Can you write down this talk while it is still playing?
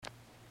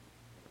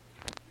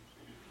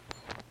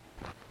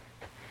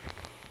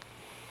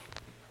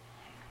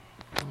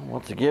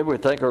Once again, we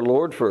thank our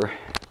Lord for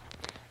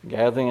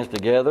gathering us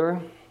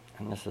together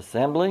in this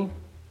assembly.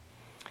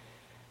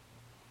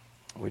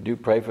 We do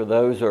pray for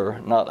those who are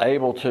not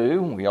able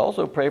to. We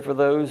also pray for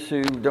those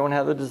who don't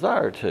have the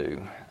desire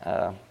to.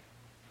 I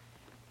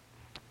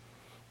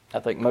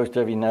think most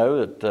of you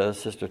know that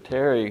Sister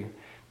Terry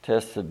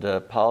tested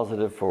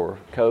positive for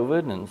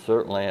COVID, and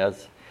certainly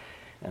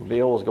and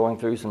Bill was going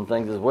through some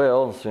things as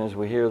well. As soon as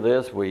we hear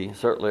this, we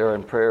certainly are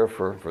in prayer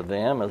for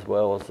them as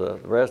well as the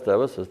rest of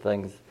us as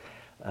things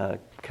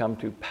come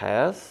to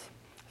pass.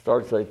 I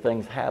started to say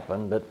things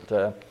happen,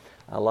 but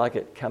I like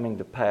it coming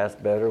to pass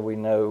better. We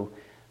know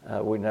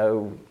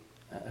who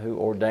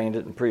ordained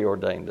it and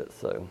preordained it.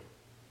 So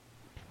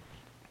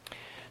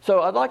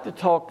I'd like to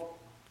talk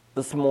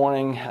this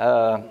morning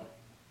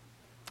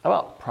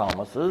about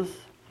promises.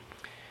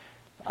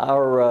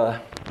 Our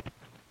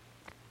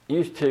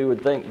used to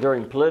would think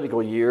during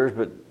political years,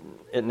 but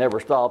it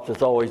never stops.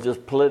 It's always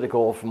just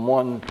political from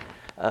one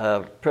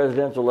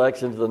presidential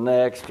election to the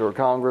next, or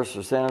Congress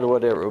or Senate or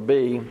whatever it would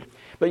be.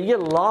 But you get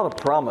a lot of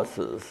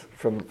promises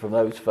from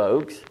those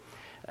folks.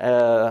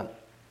 Does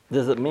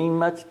it mean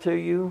much to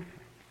you?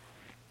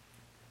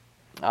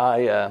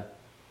 I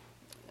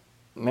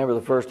remember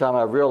the first time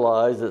I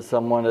realized that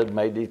someone had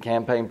made these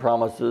campaign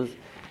promises.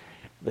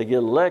 They get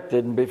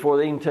elected, and before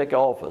they even take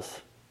office,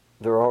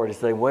 they're already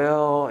saying,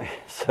 well,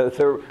 so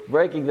they're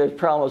breaking those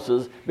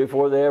promises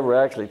before they ever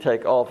actually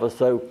take office.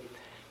 So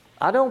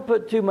I don't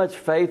put too much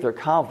faith or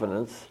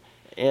confidence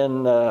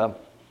in what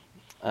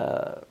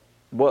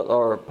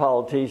our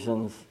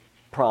politicians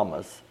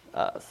promise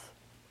us.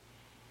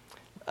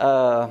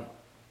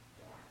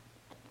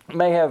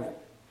 May have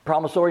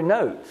promissory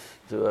notes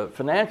to a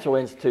financial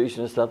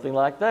institution or something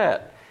like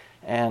that,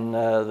 and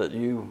that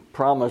you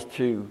promise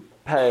to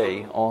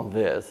pay on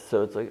this.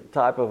 So it's a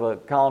type of a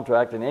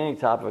contract, and any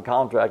type of a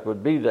contract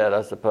would be that,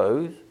 I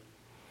suppose.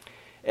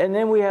 And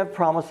then we have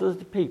promises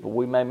to people.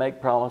 We may make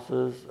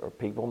promises, or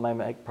people may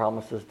make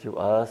promises to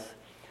us.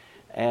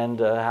 And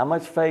how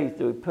much faith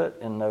do we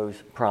put in those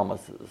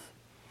promises?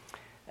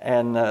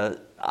 And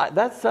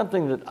that's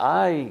something that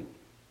I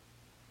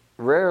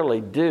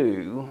rarely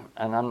do,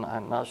 and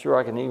I'm not sure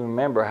I can even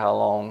remember how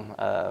long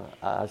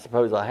I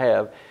suppose I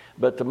have,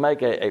 but to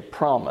make a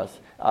promise,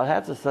 I'd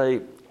have to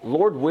say,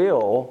 Lord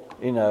will,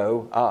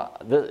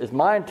 it's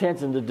my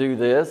intention to do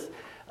this,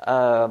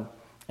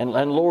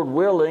 and Lord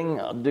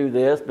willing, I'll do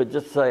this, but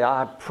just say,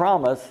 I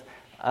promise,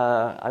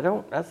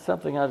 that's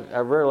something I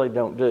rarely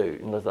don't do,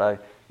 unless I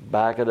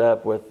back it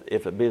up with,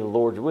 if it be the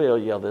Lord's will,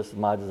 this is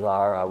my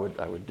desire, I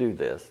would do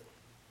this.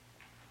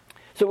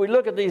 So we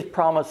look at these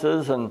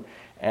promises and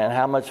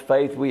how much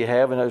faith we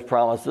have in those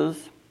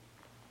promises.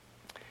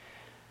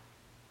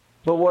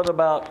 But what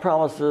about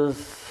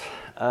promises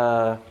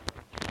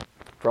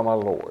from our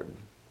Lord?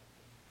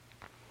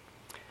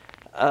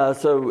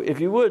 So if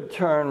you would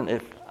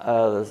turn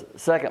 2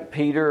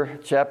 Peter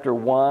chapter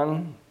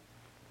 1,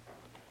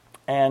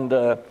 and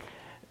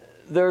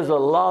there's a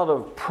lot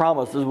of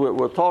promises.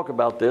 We'll talk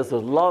about this.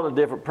 There's a lot of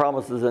different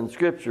promises in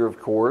Scripture,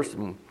 of course,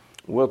 and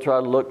we'll try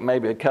to look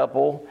maybe a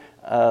couple.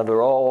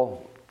 They're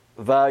all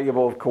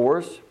valuable, of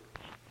course.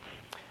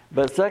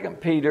 But 2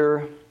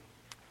 Peter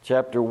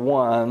chapter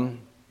 1,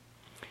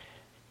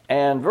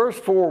 and verse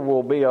 4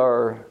 will be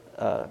our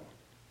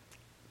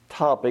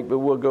topic, but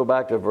we'll go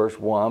back to verse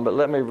 1. But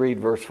let me read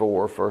verse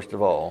 4 first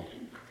of all.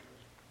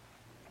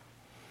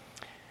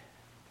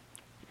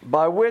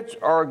 By which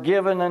are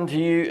given unto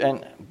you,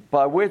 and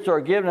by which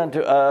are given unto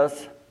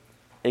us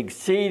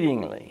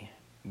exceedingly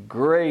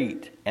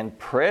great and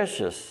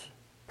precious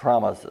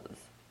promises,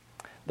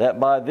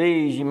 that by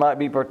these you might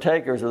be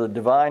partakers of the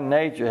divine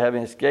nature,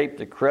 having escaped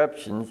the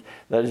corruptions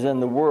that is in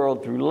the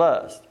world through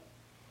lust.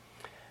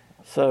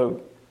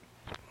 So,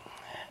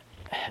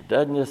 it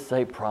doesn't just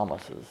say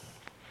promises.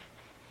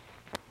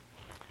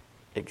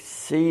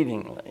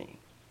 Exceedingly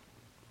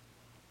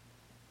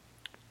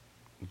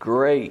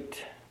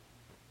great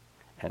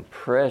and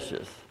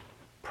precious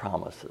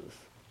promises.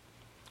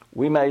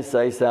 We may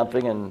say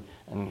something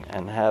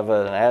and have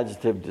an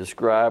adjective to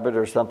describe it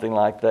or something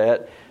like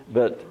that,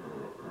 but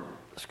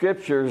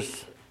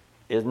Scriptures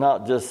is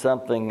not just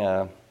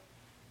something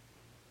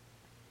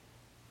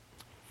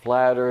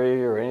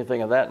flattery or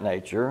anything of that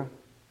nature,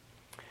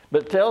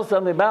 but tells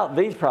something about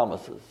these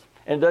promises.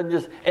 And it doesn't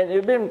just, and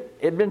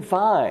it'd been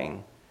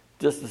fine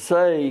just to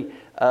say,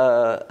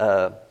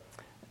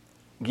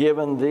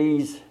 given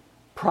these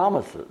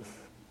promises,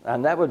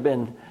 and that would have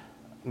been,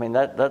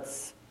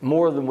 that's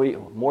more than we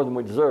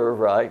deserve,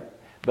 right?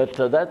 But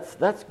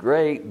that's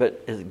great.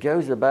 But as it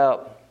goes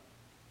about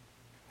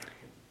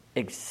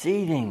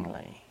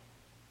exceedingly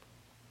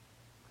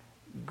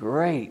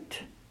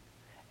great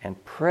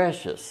and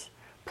precious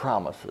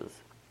promises.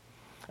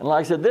 And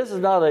like I said, this is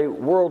not a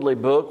worldly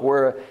book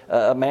where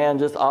a man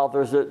just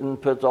authors it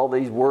and puts all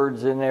these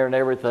words in there and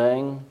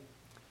everything.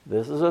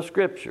 This is of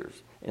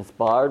Scriptures,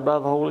 inspired by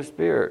the Holy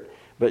Spirit.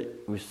 But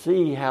we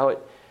see how it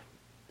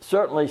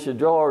certainly should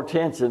draw our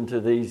attention to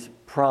these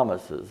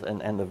promises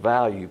and the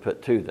value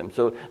put to them.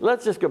 So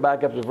let's just go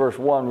back up to verse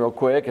 1 real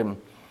quick.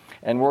 And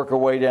and work our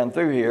way down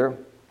through here.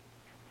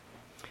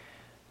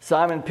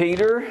 Simon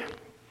Peter,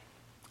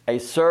 a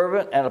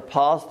servant and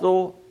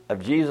apostle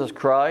of Jesus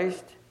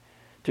Christ,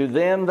 to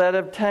them that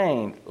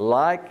obtained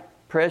like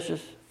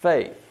precious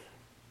faith.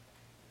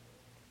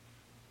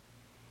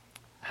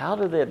 How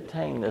did they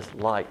obtain this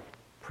like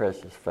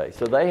precious faith?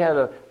 So they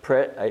had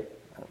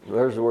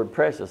there's the word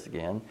precious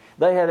again.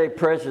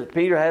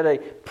 Peter had a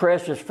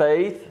precious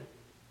faith.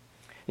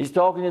 He's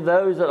talking to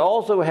those that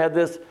also had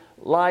this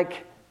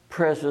like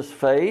precious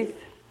faith.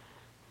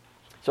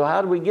 So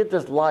how do we get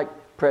this like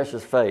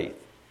precious faith?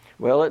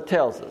 Well, it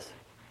tells us.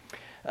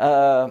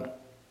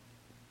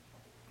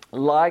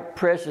 Like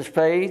precious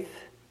faith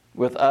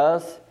with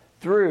us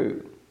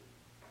through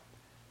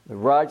the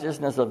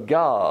righteousness of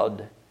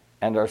God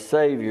and our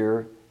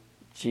Savior,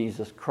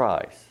 Jesus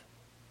Christ.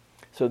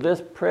 So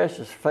this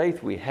precious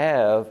faith we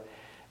have,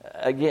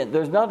 again,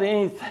 there's not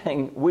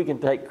anything we can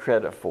take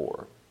credit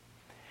for.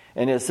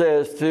 And it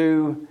says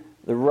through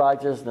the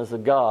righteousness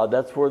of God.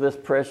 That's where this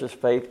precious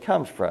faith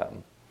comes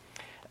from.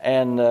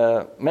 And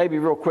maybe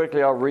real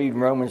quickly I'll read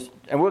Romans,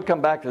 and we'll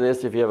come back to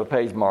this if you have a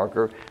page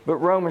marker. But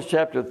Romans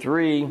chapter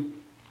 3,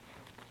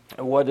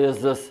 what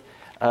is this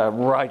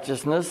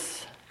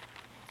righteousness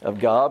of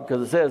God?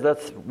 Because it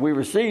says we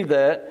receive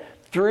that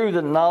through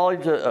the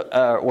knowledge,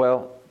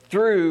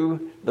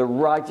 through the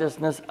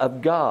righteousness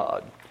of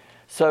God.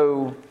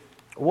 So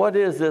what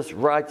is this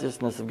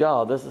righteousness of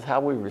God? This is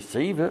how we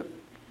receive it.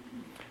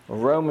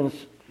 Romans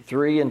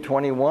 3 and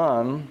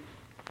 21.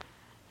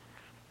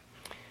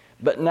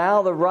 But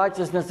now the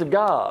righteousness of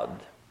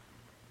God,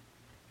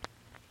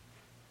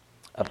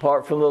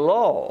 apart from the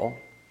law,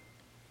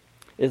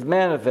 is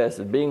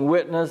manifested, being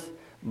witnessed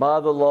by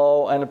the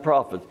law and the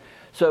prophets.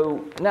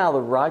 So now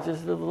the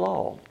righteousness of the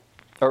law,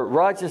 or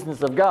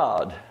righteousness of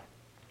God,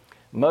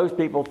 most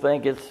people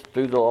think it's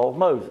through the law of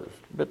Moses,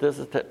 but this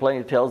is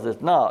plainly tells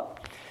us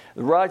not.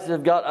 The righteousness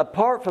of God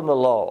apart from the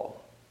law.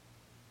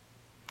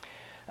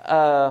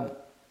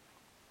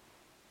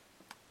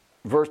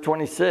 Verse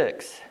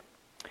 26.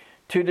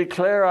 To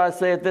declare, I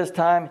say at this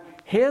time,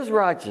 his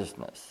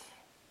righteousness,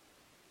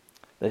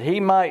 that he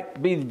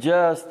might be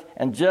just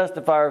and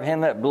justifier of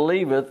him that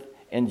believeth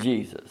in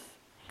Jesus.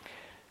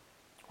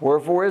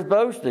 Wherefore is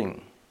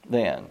boasting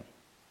then?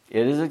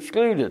 It is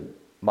excluded.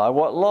 By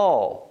what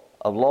law?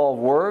 Of law of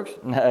works?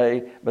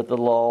 Nay, but the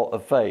law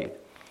of faith.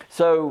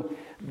 So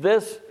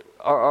this,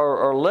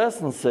 our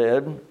lesson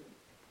said,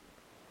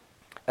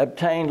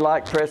 obtained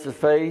like precious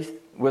faith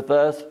with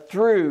us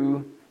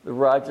through the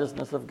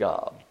righteousness of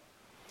God.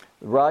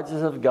 The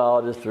righteousness of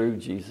God is through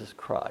Jesus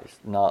Christ,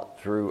 not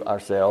through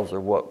ourselves or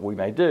what we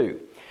may do.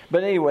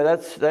 But anyway,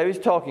 that's who he's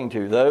talking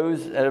to.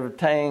 Those that have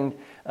obtained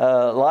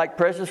like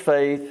precious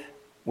faith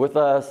with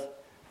us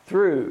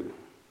through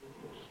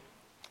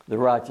the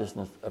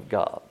righteousness of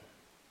God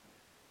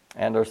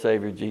and our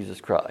Savior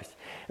Jesus Christ.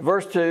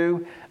 Verse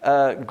 2,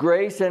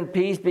 grace and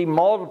peace be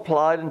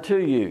multiplied unto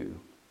you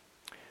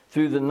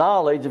through the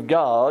knowledge of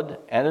God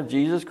and of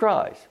Jesus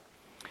Christ.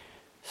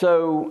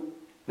 So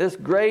this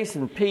grace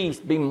and peace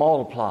be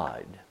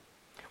multiplied.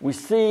 We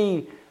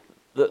see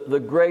the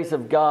grace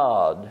of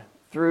God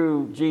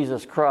through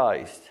Jesus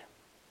Christ.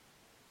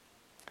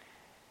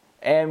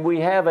 And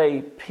we have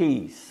a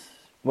peace.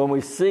 When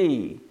we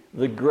see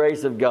the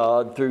grace of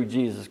God through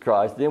Jesus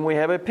Christ, then we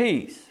have a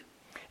peace.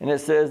 And it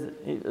says,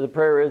 the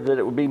prayer is that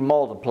it will be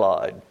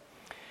multiplied.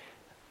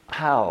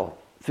 How?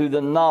 Through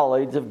the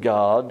knowledge of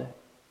God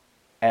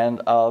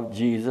and of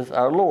Jesus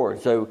our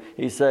Lord. So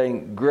he's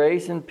saying,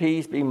 grace and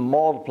peace be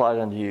multiplied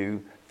unto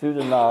you through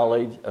the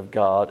knowledge of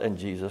God and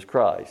Jesus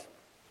Christ.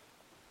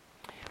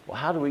 Well,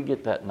 how do we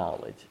get that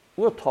knowledge?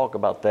 We'll talk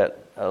about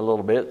that a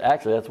little bit.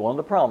 Actually, that's one of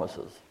the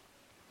promises.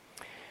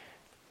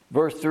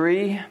 Verse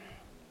 3,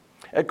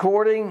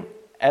 according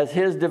as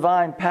his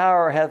divine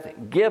power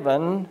hath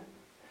given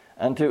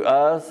unto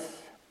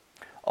us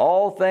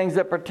all things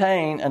that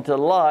pertain unto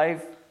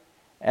life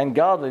and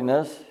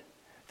godliness,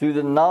 through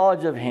the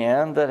knowledge of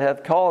him that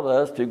hath called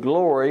us to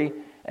glory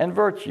and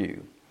virtue.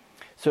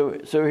 So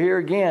here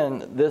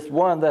again, this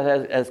one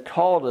that has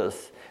called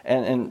us,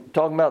 and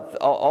talking about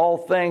all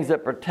things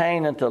that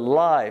pertain unto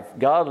life,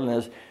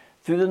 godliness,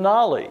 through the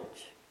knowledge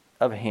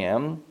of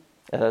him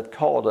that hath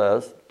called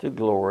us to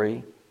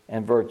glory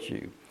and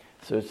virtue.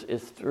 So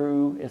it's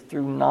through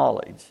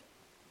knowledge.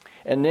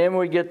 And then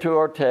we get to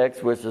our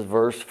text, which is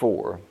verse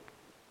 4.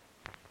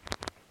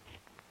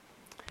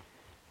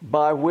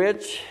 By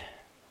which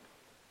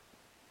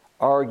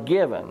are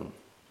given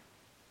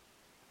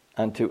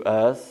unto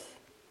us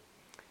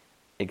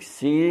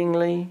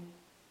exceedingly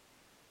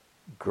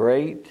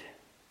great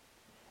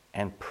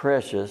and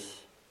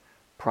precious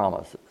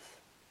promises.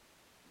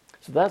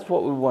 So that's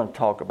what we want to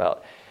talk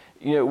about.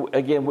 You know,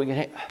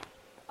 again,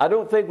 I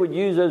don't think we'd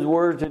use those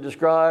words to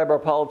describe our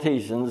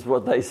politicians,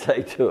 what they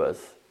say to us.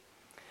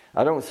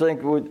 I don't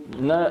think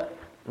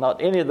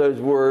not any of those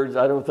words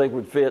I don't think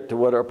would fit to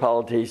what our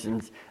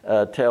politicians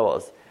tell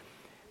us.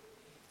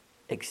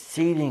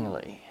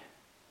 Exceedingly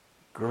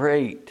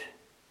great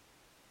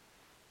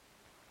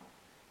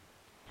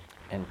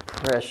and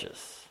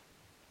precious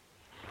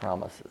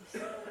promises.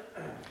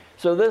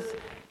 So this,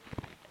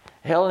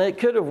 Helen, it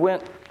could have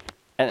went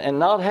and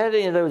not had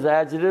any of those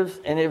adjectives,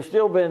 and it would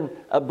still been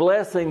a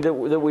blessing that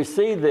we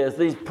see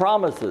these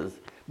promises.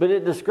 But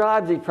it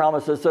describes these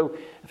promises. So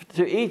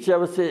to each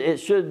of us, it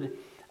should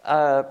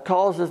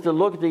cause us to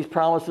look at these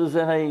promises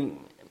in a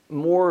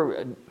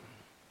more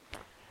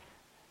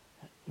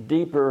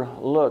deeper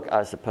look,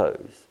 I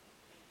suppose.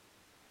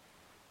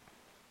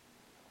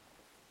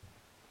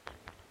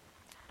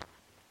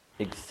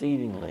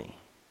 Exceedingly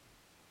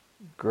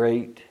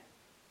great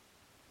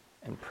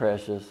and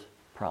precious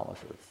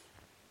promises.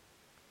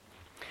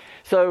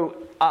 So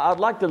I'd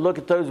like to look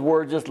at those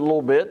words just a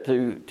little bit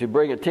to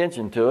bring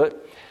attention to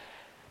it.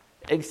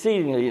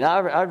 Exceedingly.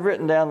 Now I've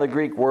written down the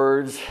Greek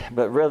words,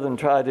 but rather than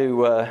try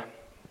to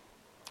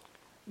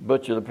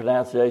butcher the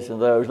pronunciation of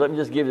those, let me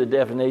just give you the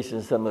definition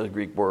of some of those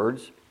Greek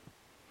words.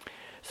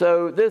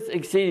 So this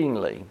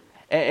exceedingly,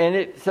 and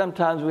it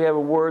sometimes we have a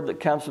word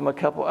that comes from a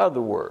couple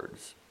other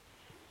words.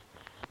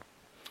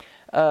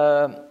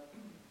 So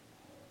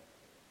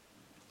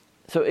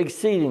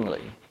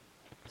exceedingly,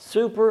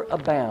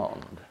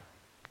 superabound,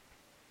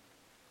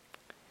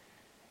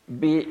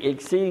 be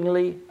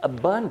exceedingly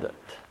abundant,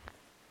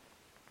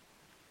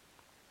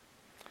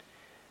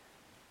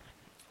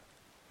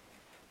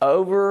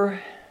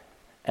 over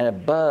and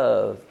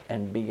above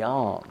and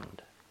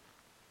beyond,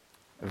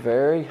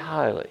 very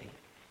highly,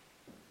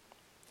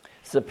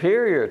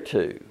 superior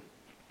to,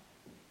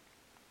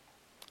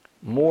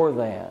 more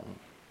than,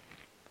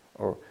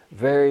 or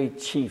very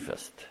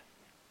chiefest.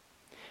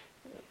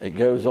 It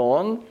goes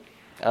on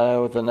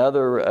with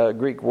another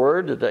Greek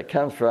word that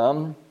comes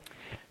from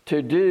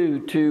to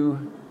do,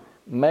 to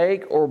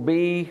make or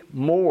be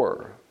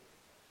more,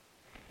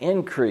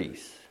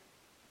 increase,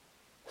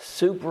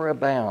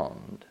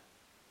 superabound,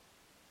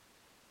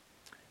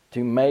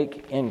 to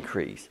make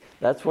increase.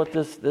 That's what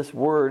this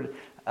word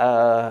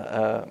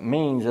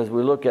means as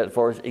we look at it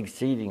for us,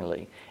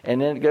 exceedingly.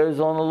 And then it goes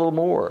on a little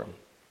more.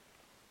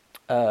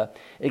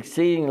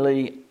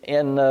 Exceedingly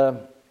in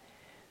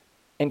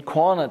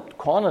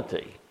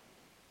quantity,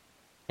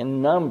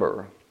 in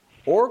number,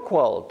 or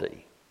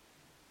quality.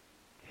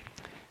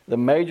 The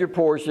major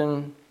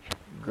portion,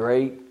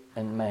 great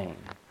and main.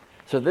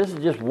 So this is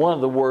just one of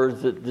the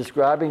words that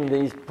describing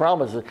these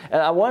promises.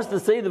 And I want us to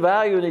see the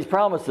value in these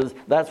promises.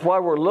 That's why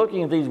we're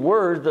looking at these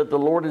words that the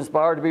Lord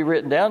inspired to be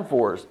written down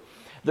for us.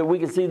 That we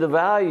can see the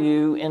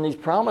value in these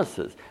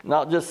promises.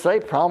 Not just say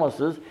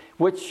promises,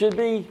 which should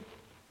be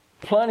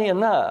plenty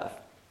enough.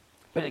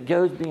 But it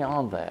goes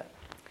beyond that.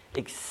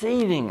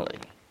 Exceedingly.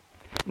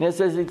 And it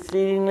says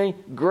exceedingly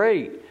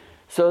great.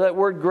 So that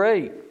word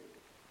great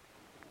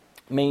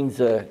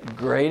means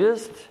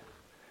greatest,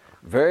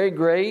 very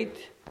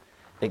great,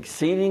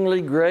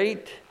 exceedingly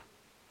great,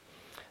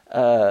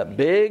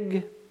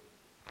 big,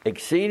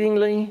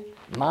 exceedingly,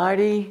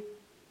 mighty.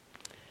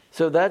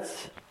 So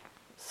that's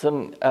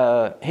some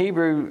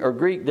Hebrew or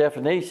Greek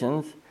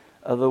definitions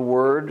of the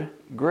word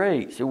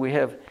great. So we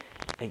have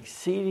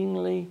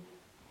exceedingly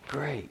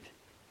great.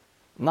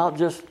 Not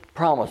just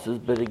promises,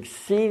 but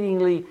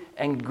exceedingly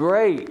and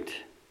great.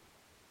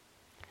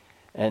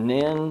 And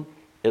then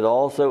it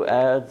also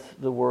adds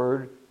the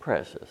word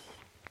precious.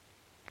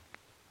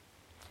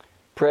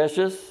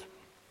 Precious,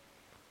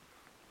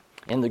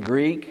 in the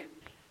Greek,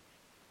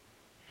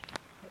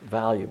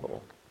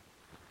 valuable,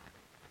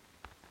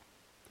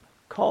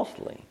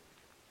 costly.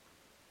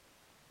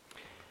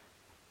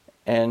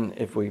 And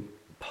if we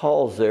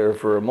pause there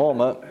for a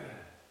moment,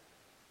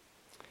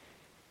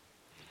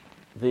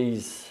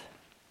 these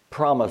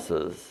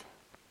promises,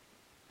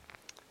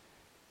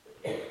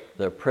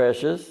 they're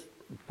precious.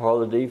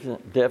 Part of the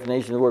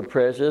definition of the word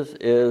precious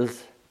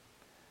is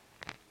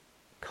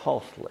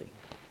costly.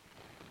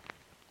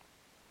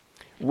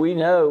 We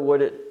know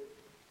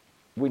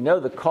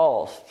the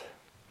cost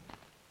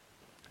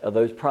of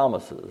those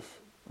promises,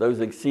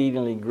 those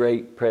exceedingly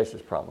great,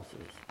 precious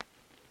promises.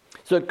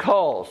 So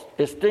cost,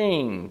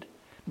 esteemed,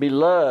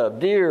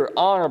 beloved, dear,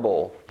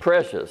 honorable,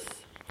 precious,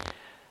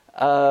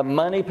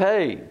 money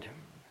paid,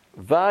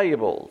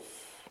 valuables,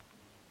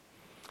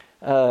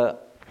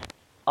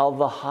 of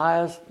the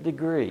highest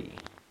degree.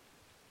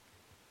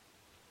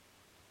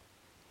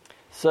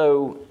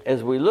 So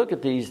as we look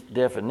at these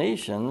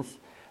definitions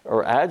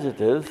or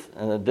adjectives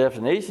and the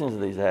definitions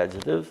of these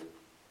adjectives,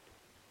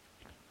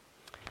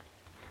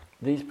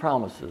 these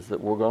promises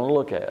that we're going to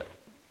look at.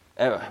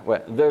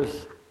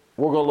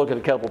 We're going to look at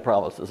a couple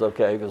promises,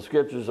 okay? The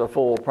scriptures are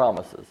full of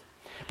promises.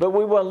 But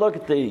we want to look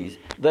at these.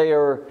 They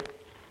are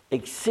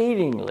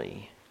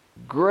exceedingly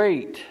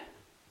great,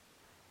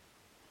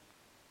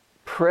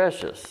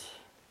 precious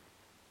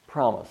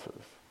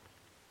promises.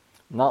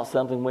 Not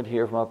something we'd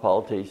hear from our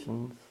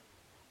politicians.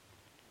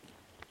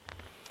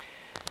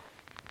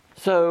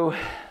 So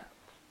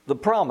the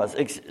promise.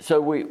 So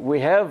we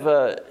have.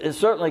 It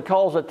certainly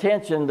calls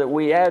attention that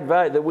we add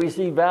value, that we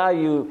see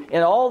value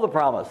in all the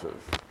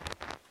promises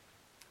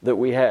that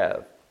we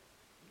have.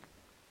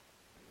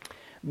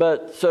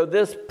 But so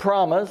this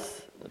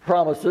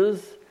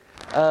promises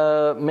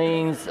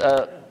means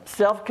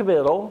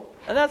self-committal,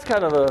 And that's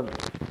kind of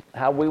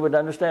how we would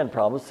understand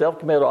promise.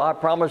 Self-committal. I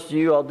promised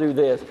you I'll do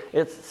this.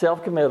 It's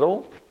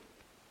self-committal.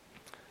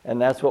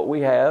 And that's what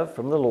we have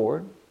from the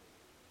Lord.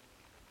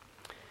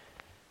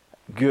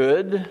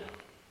 Good.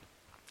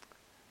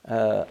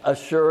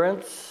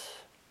 Assurance.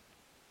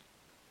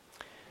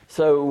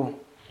 So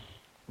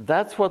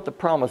that's what the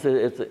promise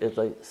is. It's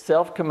a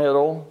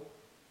self-committal.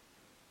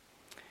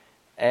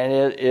 And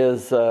it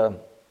is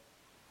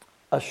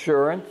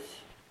assurance.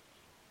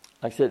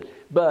 Like I said,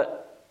 but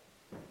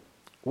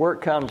where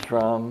it comes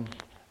from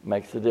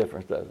makes a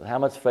difference, doesn't it? How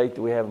much faith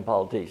do we have in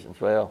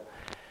politicians? Well,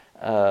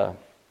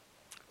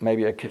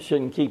 maybe I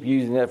shouldn't keep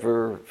using that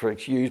for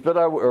excuse,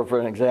 or for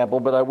an example,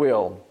 but I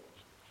will.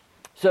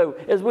 So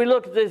as we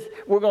look at this,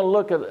 we're going to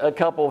look at a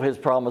couple of his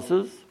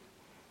promises.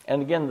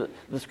 And again,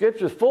 the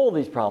Scripture is full of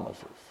these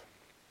promises.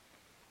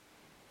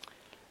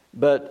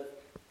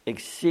 But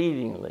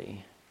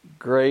exceedingly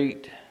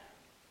great,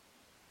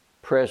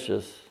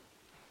 precious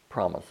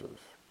promises.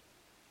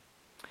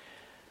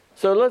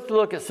 So let's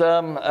look at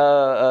some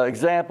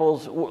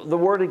examples. The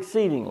word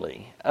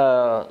exceedingly.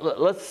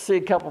 Let's see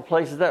a couple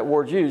places that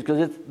word's used,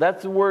 because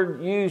that's the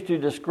word used to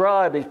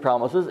describe these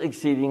promises,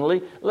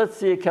 exceedingly. Let's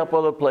see a couple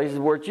other places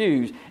where it's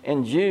used.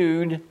 In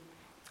Jude,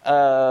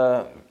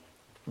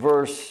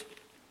 verse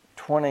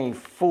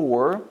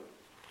 24,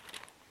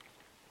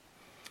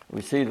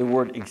 we see the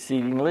word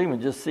exceedingly. We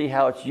just see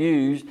how it's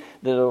used.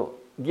 That'll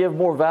give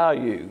more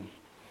value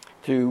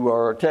to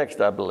our text,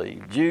 I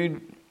believe.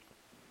 Jude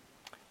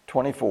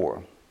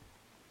 24.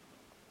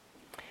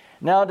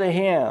 Now to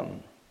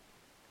him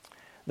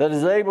that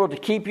is able to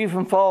keep you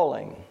from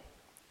falling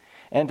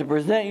and to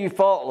present you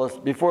faultless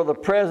before the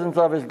presence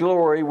of his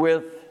glory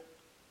with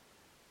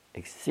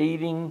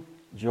exceeding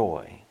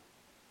joy.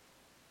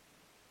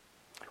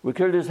 We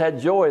could have just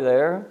had joy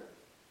there,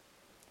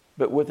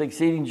 but with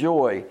exceeding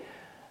joy.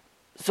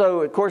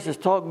 So, of course, it's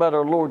talking about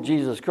our Lord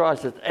Jesus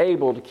Christ that's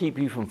able to keep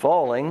you from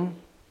falling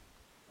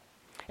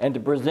and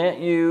to present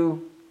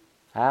you,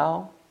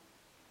 how?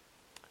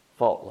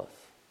 Faultless.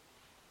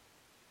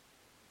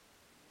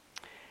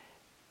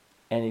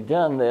 And he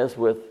done this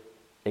with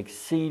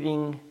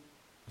exceeding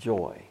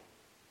joy.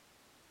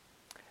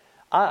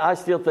 I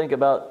still think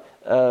about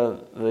I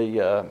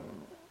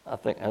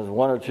think there's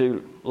one or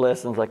two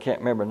lessons, I can't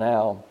remember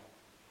now,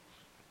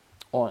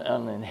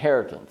 on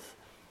inheritance.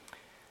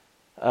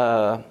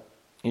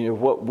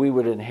 What we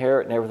would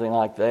inherit and everything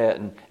like that,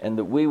 and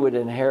that we would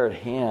inherit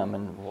him,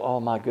 and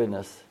oh my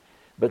goodness.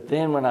 But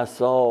then when I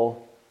saw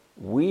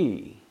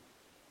we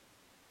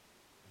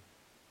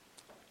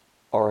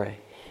are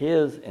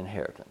his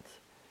inheritance,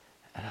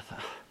 and I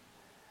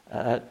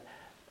thought,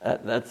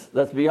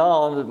 that's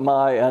beyond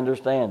my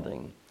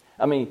understanding.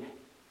 I mean,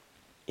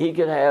 he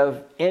could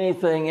have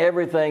anything,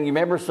 everything. You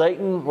remember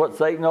Satan, what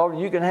Satan offered?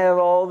 You can have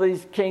all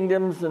these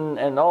kingdoms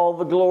and all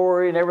the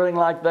glory and everything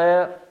like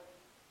that.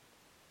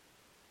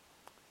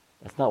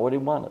 That's not what he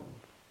wanted.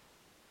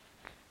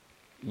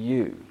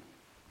 You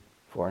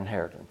for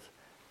inheritance.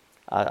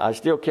 I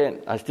still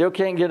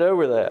can't get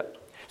over that.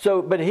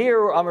 So, but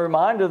here I'm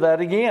reminded of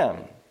that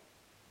again.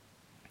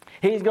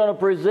 He's going to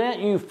present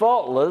you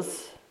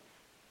faultless,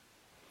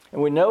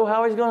 and we know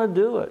how he's going to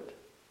do it.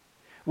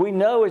 We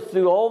know it's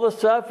through all the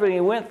suffering he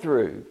went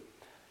through.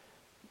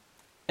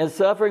 And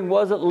suffering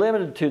wasn't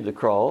limited to the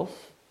cross,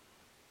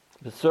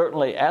 but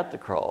certainly at the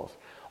cross.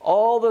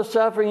 All the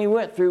suffering he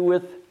went through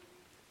with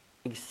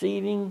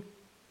exceeding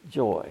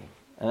joy.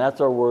 And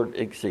that's our word,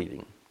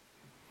 exceeding.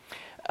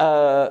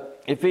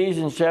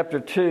 Ephesians chapter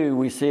 2,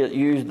 we see it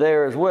used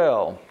there as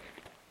well.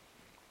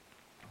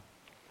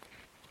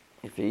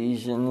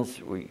 Ephesians,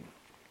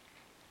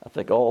 I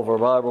think all of our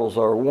Bibles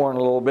are worn a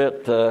little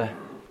bit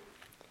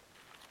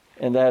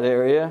in that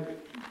area.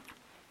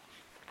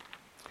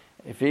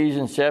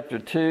 Ephesians chapter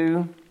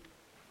 2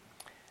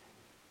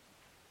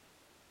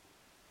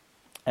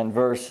 and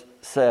verse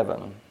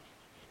 7.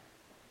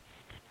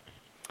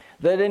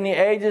 That in the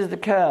ages to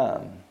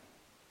come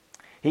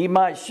he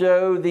might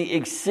show the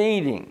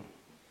exceeding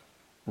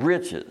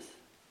riches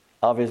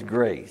of his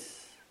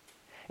grace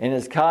in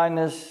his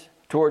kindness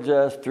towards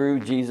us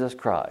through Jesus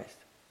Christ.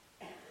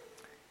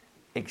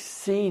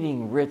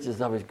 Exceeding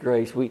riches of his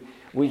grace. We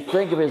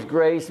think of his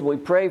grace, and we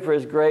pray for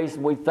his grace,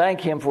 and we thank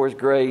him for his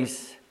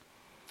grace.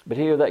 But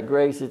here that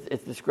grace,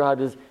 it's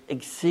described as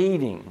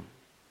exceeding.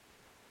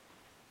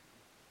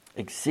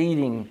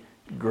 Exceeding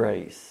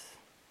grace.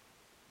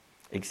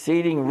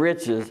 Exceeding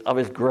riches of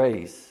his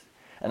grace.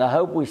 And I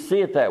hope we see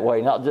it that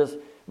way, not just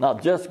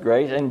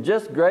grace. And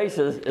just grace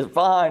is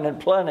fine and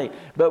plenty.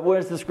 But when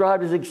it's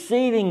described as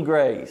exceeding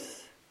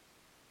grace,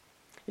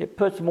 it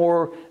puts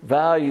more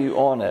value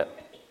on it.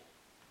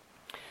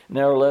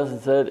 Now our lesson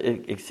said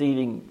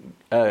exceeding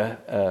and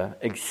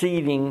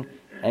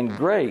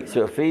great.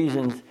 So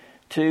Ephesians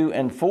 2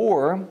 and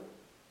 4.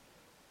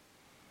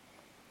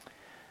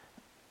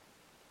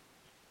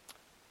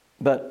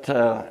 But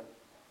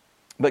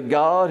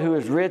God, who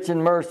is rich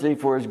in mercy,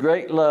 for his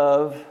great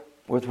love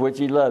with which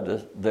he loved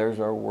us. There's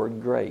our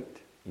word great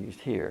used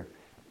here.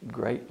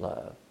 Great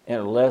love. in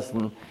our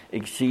lesson,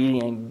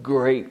 exceeding and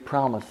great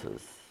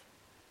promises.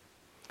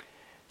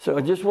 So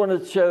I just want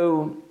to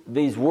show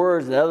these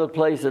words and other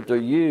places that they're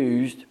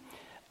used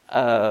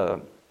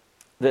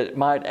that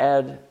might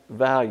add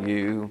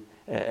value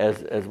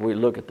as we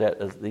look at that,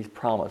 as these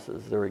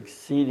promises. They're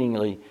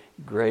exceedingly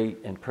great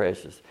and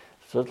precious.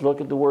 So let's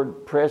look at the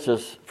word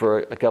precious for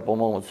a couple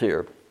moments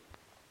here.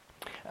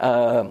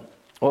 Well,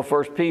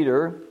 1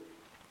 Peter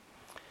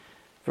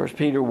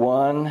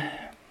 1,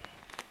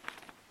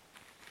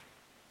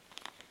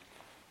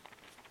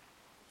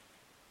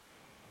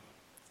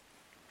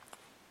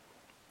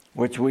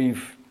 which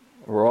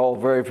we're all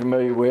very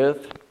familiar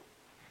with.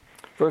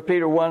 1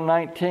 Peter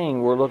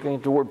 1:19, we're looking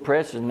at the word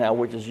precious now,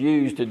 which is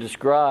used to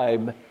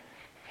describe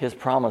his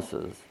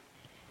promises.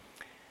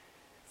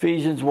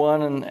 Ephesians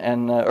 1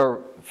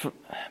 or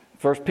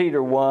 1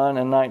 Peter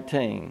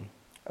 1:19.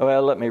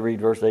 Well, let me read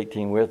verse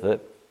 18 with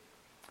it.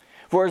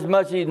 For as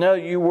much as you know,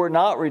 you were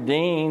not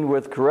redeemed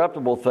with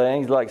corruptible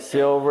things like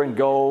silver and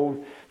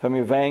gold from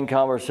your vain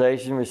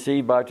conversation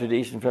received by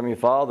tradition from your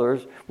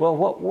fathers. Well,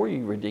 what were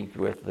you redeemed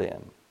with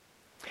then?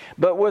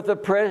 But with the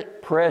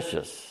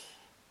precious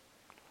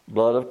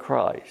blood of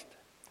Christ,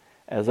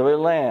 as of a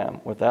lamb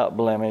without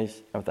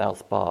blemish and without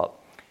spot.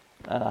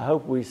 And I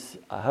hope we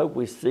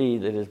see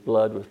that his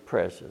blood was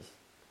precious.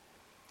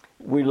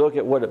 We look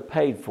at what it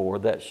paid for,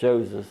 that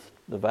shows us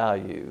the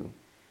value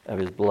of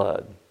his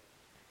blood.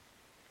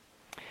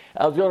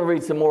 I was going to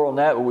read some more on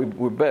that, but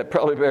we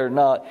probably better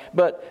not.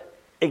 But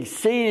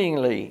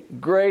exceedingly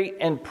great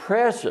and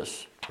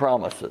precious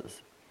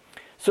promises.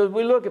 So as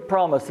we look at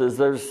promises,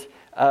 there's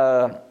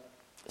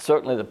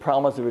certainly the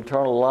promise of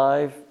eternal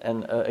life,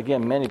 and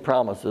again, many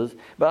promises.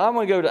 But I'm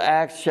going to go to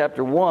Acts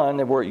chapter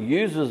 1, where it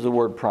uses the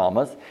word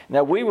promise.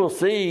 Now, we will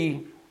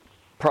see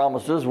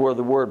promises where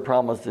the word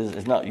promise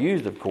is not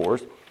used, of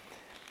course.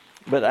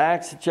 But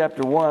Acts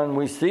chapter 1,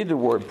 we see the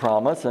word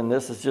promise, and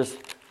this is just,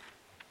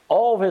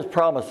 all of his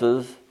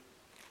promises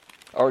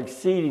are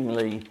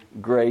exceedingly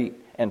great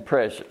and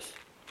precious.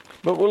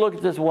 But we'll look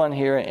at this one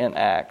here in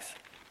Acts.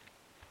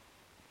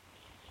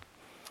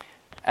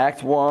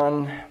 Acts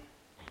 1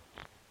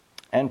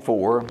 and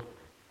 4.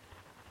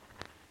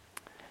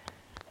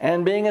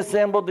 And being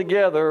assembled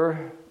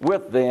together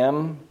with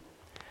them,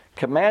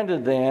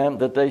 commanded them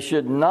that they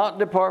should not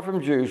depart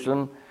from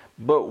Jerusalem,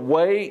 but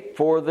wait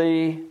for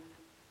the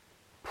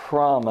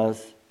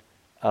promise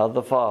of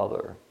the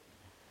Father,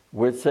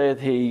 which saith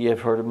he, ye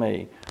have heard of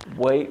me.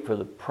 Wait for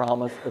the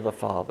promise of the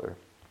Father.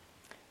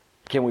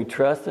 Can we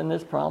trust in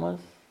this promise?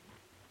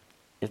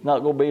 It's not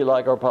going to be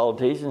like our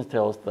politicians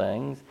tell us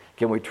things.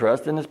 Can we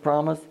trust in this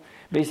promise?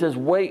 But he says,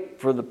 wait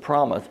for the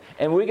promise.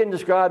 And we can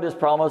describe this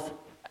promise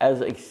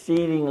as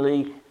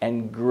exceedingly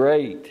and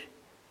great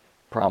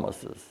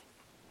promises.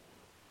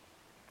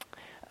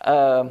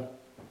 And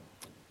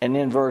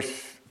in verse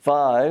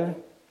 5,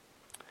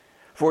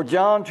 for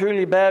John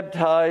truly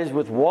baptized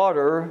with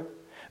water,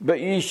 but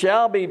ye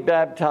shall be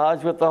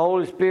baptized with the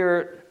Holy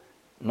Spirit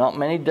not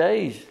many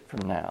days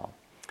from now.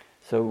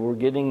 So we're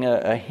getting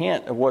a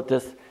hint of what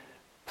this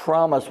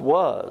promise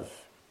was.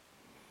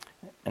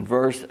 In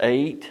verse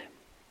 8,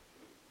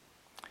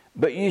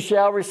 but ye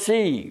shall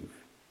receive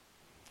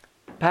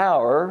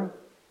power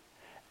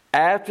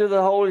after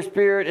the Holy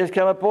Spirit is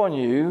come upon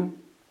you,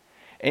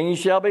 and ye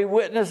shall be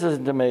witnesses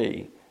to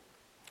me,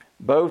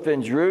 both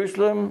in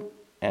Jerusalem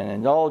and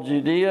in all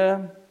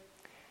Judea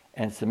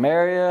and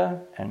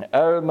Samaria and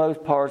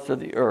uttermost parts of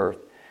the earth.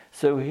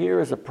 So here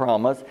is a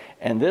promise,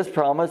 and this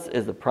promise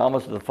is the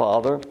promise of the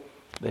Father,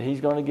 that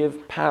he's going to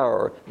give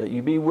power, that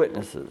you be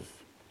witnesses.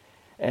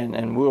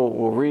 And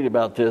we'll read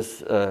about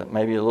this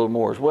maybe a little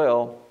more as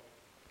well.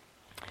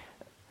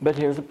 But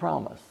here's a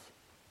promise.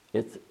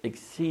 It's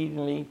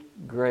exceedingly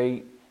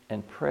great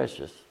and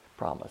precious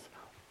promise.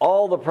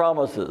 All the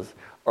promises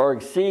are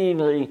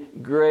exceedingly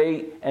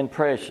great and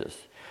precious.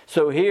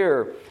 So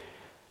here,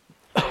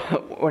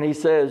 when he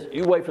says,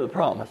 you wait for the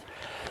promise,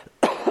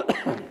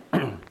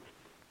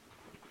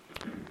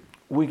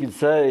 we could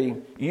say,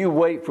 you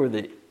wait for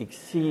the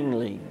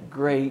exceedingly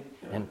great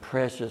and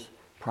precious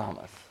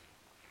promise.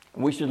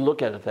 We should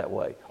look at it that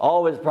way.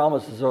 All his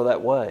promises are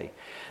that way.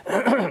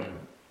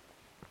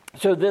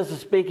 So this is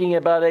speaking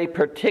about a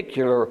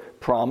particular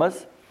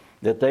promise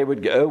that they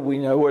would go. We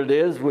know what it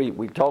is.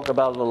 We talk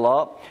about it a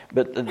lot.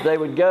 But that they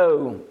would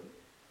go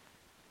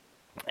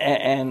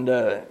and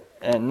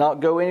not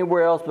go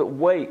anywhere else but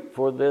wait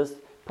for this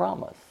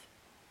promise.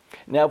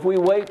 Now, if we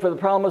wait for the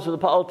promise of the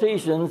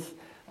politicians,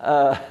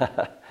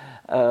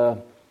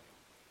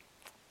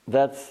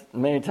 that's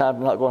many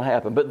times not going to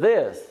happen. But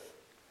this,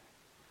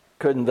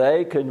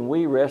 couldn't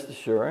we rest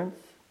assurance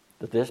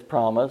that this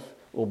promise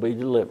will be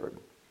delivered?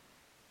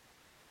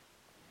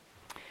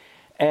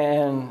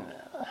 And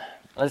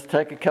let's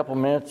take a couple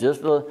minutes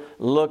just to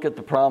look at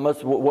the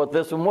promise, what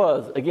this one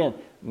was. Again,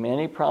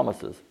 many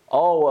promises.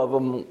 All of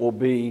them will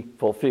be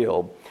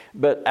fulfilled.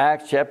 But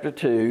Acts chapter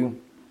 2,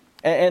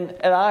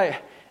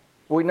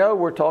 we know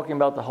we're talking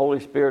about the Holy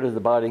Spirit as the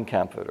abiding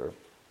comforter.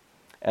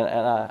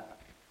 And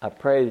I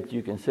pray that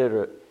you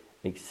consider it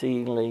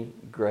exceedingly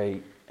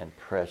great and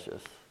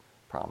precious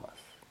promise.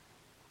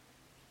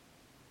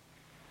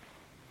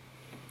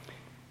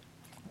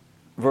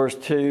 Verse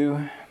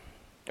 2,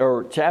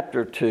 or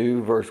chapter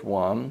 2, verse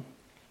 1.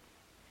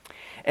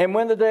 And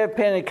when the day of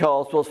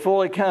Pentecost was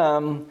fully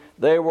come,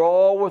 they were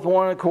all with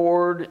one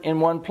accord in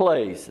one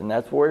place. And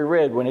that's where he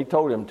read when he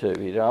told him to.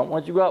 He don't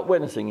want you to go out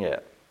witnessing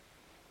yet.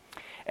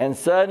 And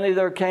suddenly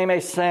there came a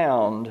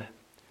sound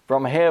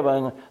from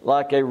heaven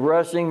like a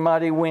rushing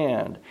mighty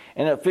wind,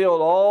 and it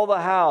filled all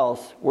the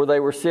house where they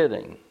were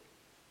sitting.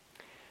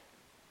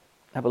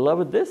 Now,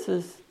 beloved, this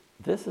is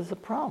a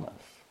promise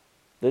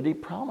that he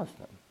promised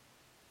them.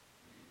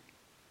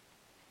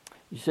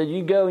 You said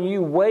you go and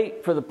you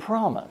wait for the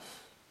promise.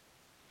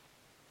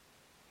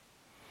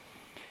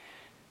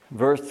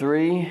 Verse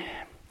 3,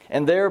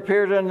 and there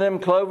appeared unto them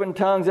cloven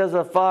tongues as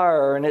of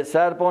fire, and it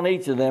sat upon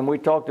each of them. We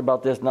talked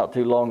about this not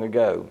too long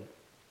ago.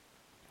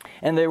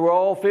 And they were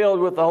all filled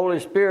with the Holy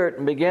Spirit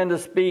and began to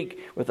speak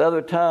with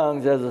other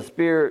tongues as the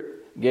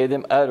Spirit gave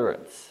them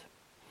utterance.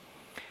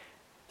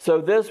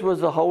 So this was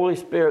the Holy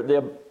Spirit,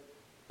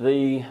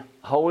 the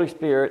Holy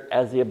Spirit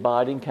as the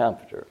abiding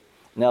comforter.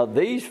 Now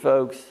these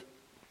folks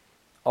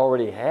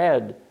already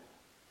had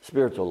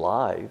spiritual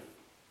life.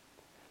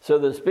 So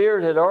the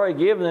Spirit had already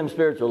given them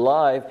spiritual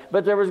life,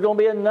 but there was going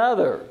to be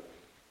another.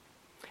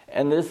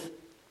 And this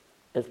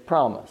is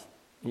promised.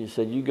 You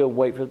said, you go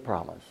wait for the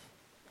promise.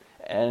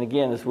 And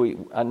again,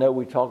 I know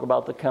we talk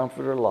about the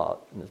Comforter a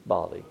lot in this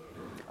body.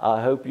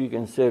 I hope you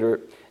consider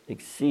it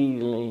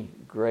exceedingly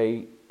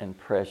great and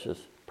precious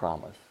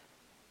promise.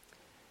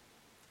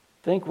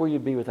 Think where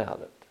you'd be without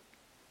it.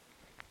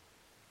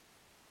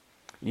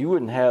 You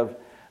wouldn't have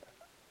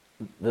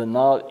the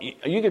knowledge.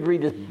 You could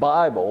read this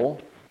Bible,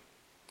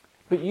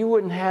 but you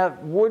wouldn't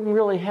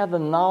really have the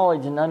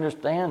knowledge and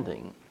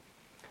understanding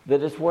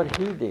that it's what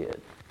he did.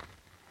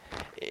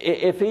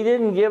 If he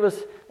didn't give us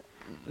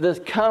this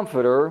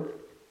comforter,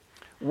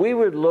 we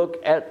would look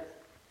at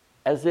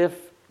as if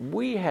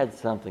we had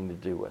something to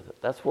do with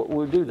it. That's what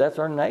we do. That's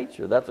our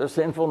nature. That's our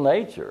sinful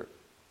nature.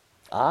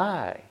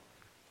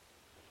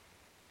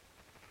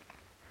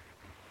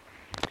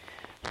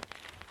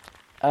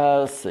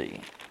 Let's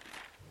see.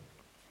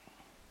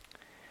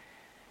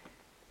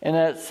 In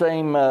that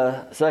same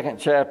second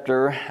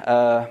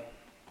chapter,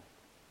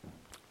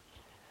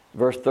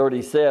 verse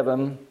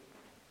 37,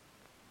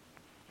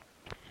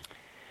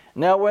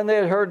 now when they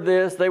had heard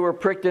this, they were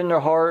pricked in their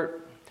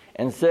heart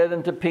and said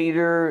unto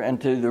Peter and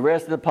to the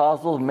rest of the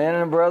apostles, men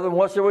and brethren,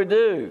 what shall we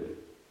do?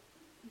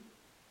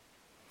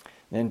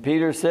 Then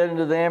Peter said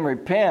unto them,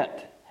 repent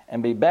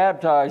and be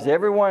baptized,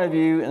 every one of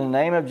you, in the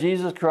name of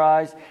Jesus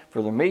Christ,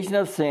 for the remission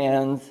of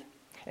sins,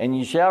 and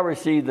ye shall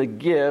receive the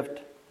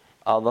gift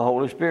of the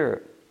Holy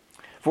Spirit.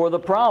 For the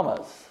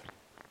promise,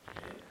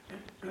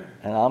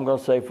 and I'm going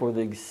to say for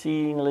the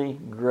exceedingly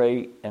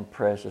great and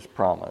precious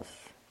promise,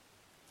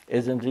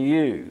 is unto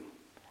you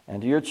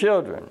and to your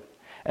children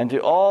and to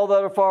all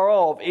that are far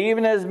off,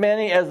 even as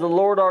many as the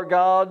Lord our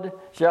God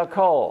shall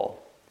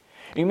call.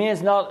 You mean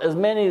it's not as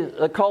many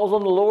that calls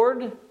on the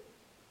Lord?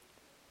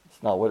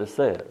 It's not what it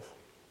says.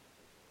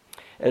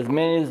 As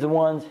many as the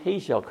ones he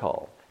shall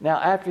call. Now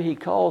after he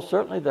calls,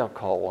 certainly they'll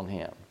call on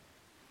him.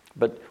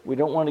 But we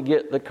don't want to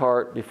get the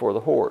cart before the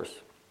horse.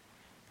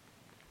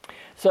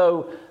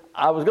 So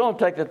I was going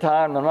to take the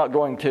time, and I'm not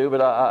going to,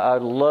 but I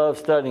love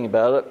studying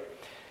about it.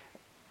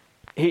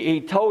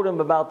 He told him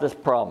about this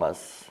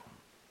promise.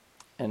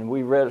 And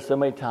we read it so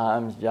many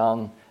times,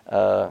 John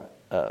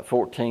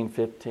 14,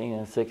 15,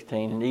 and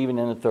 16, and even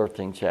in the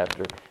 13th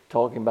chapter,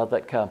 talking about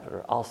that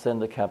comforter. I'll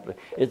send the comforter.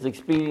 It's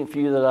expedient for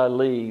you that I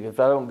leave. If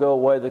I don't go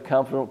away, the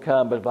comforter won't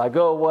come. But if I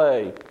go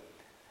away,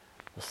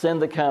 I'll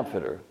send the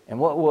comforter. And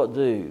what will it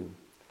do?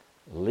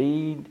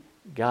 Lead,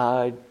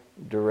 guide,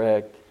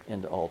 direct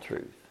into all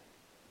truth.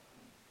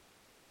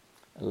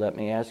 And let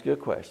me ask you a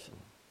question.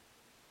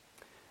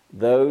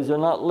 Those are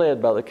not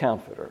led by the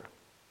comforter.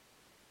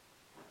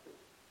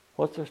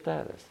 What's their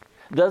status?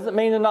 Doesn't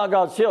mean they're not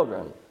God's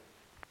children.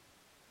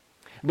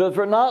 But if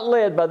they're not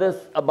led by this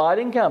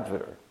abiding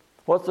comforter,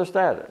 what's their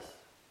status?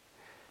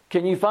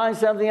 Can you find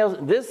something else?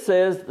 This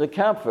says the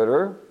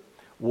comforter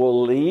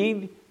will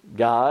lead,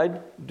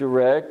 guide,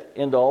 direct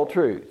into all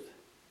truth.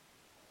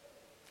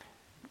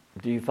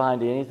 Do you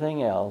find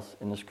anything else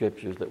in the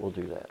scriptures that will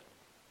do that?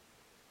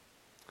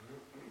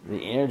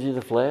 The energy of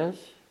the flesh?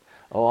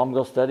 Oh, I'm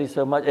going to study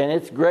so much. And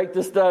it's great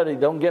to study,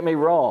 don't get me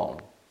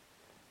wrong.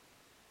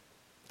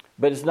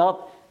 But it's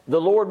not,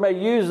 the Lord may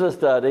use the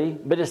study,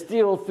 but it's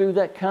still through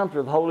that comfort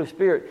of the Holy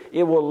Spirit.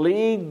 It will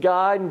lead,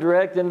 guide, and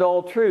direct into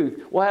all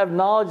truth. We'll have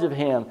knowledge of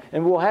him,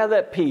 and we'll have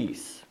that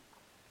peace.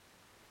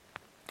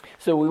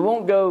 So we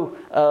won't go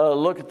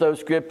look at those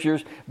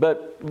scriptures,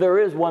 but there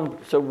is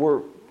one. So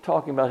we're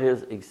talking about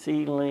his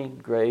exceedingly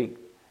great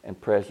and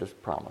precious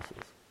promises.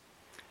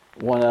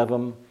 One of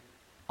them,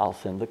 I'll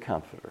send the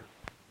comforter.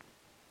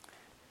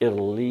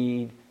 It'll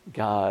lead,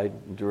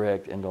 guide,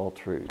 direct into all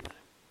truth.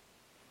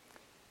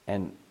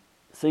 And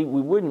see,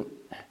 we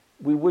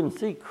wouldn't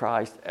see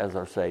Christ as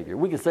our Savior.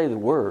 We could say the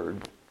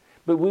word,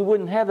 But we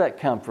wouldn't have that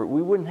comfort.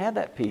 We wouldn't have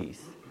that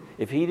peace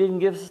if He didn't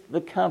give us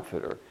the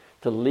Comforter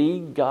to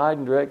lead, guide,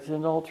 and direct us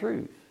into all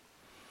truth.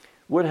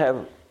 Would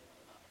have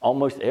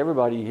almost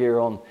everybody here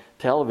on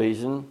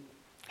television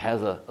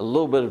has a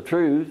little bit of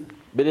truth,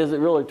 but is it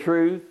really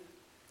truth?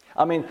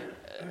 I mean,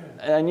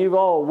 and you've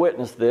all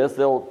witnessed this.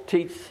 They'll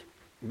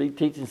be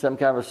teaching some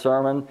kind of a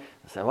sermon.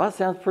 They say, well, that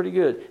sounds pretty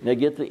good. And they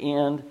get to the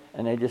end,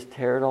 and they just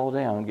tear it all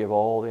down and give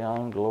all the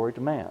honor and glory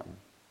to man.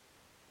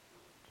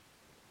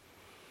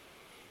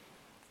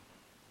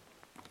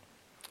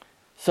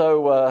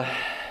 So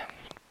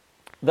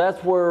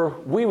that's where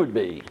we would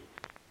be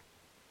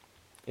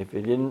if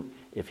He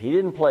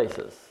didn't place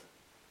us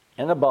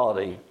in a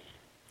body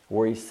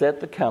where He set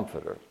the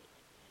Comforter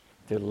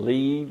to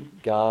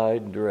lead,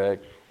 guide,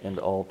 direct into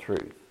all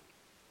truth.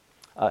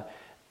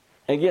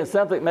 Again,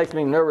 something that makes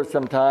me nervous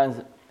sometimes,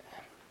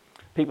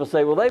 people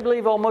say, well, they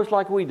believe almost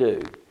like we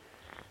do.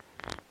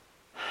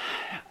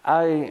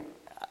 I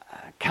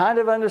kind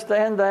of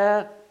understand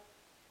that.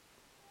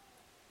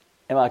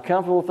 Am I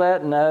comfortable with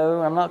that?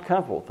 No, I'm not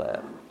comfortable with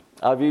that.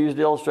 I've used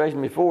the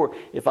illustration before.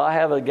 If I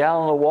have a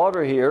gallon of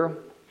water here,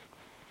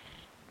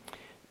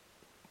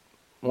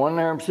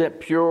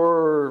 100%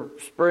 pure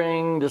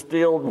spring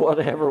distilled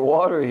whatever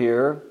water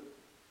here,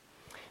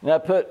 and I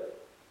put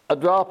a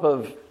drop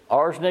of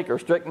arsenic or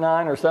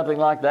strychnine or something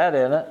like that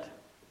in it,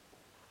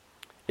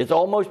 it's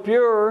almost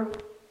pure.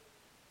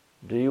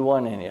 Do you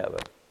want any of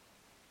it?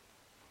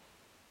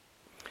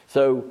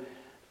 So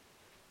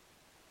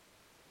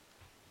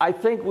I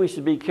think we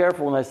should be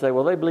careful when they say,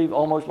 well, they believe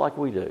almost like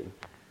we do.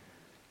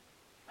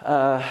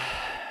 I'm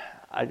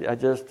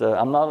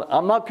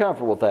not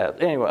comfortable with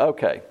that. Anyway,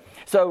 okay.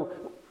 So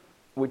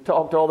we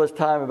talked all this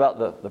time about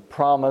the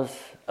promise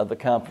of the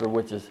Comforter,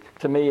 which is,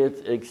 to me,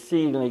 it's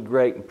exceedingly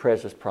great and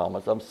precious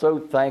promise. I'm so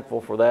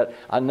thankful for that.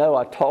 I know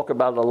I talk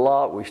about it a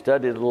lot. We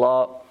studied it a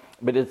lot.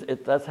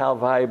 But that's how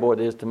valuable it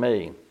is to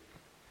me.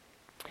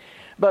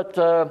 But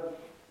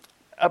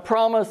a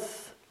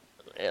promise,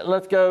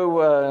 let's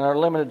go in our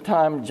limited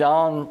time,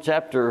 John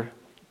chapter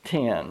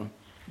 10.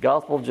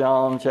 Gospel of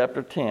John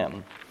chapter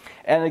 10.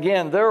 And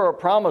again, there are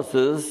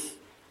promises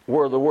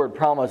where the word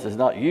promise is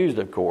not used,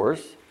 of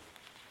course.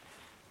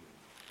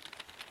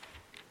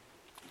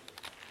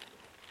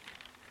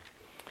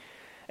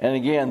 And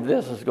again,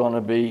 this is going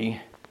to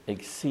be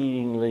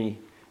exceedingly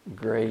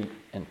great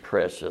and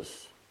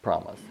precious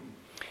promise.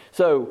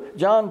 So,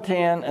 John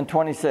 10 and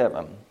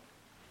 27,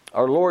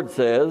 our Lord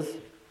says,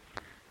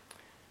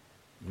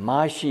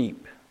 my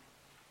sheep.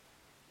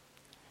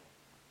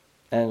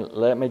 And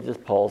let me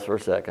just pause for a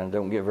second.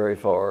 Don't get very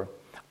far.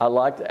 I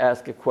like to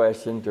ask a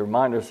question to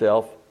remind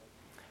ourselves,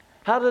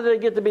 how did they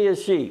get to be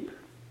His sheep?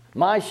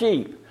 My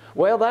sheep.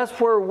 Well, that's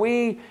where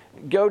we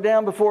go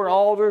down before an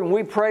altar and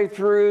we pray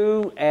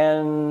through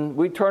and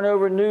we turn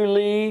over a new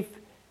leaf.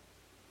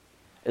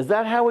 Is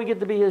that how we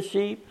get to be His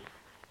sheep?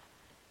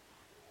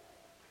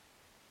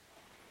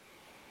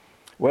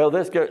 Well,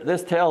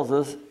 this tells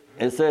us,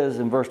 it says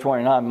in verse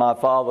 29, my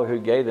Father who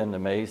gave them to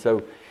me.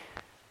 So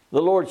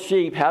the Lord's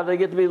sheep, how did they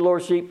get to be the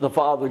Lord's sheep? The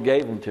Father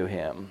gave them to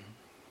Him.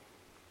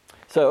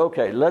 So,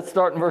 okay, let's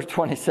start in verse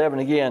 27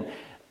 again.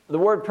 The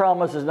word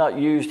promise is not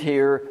used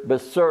here, but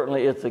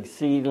certainly it's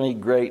exceedingly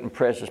great and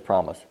precious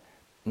promise.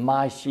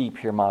 My sheep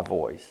hear my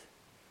voice.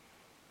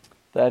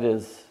 That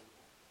is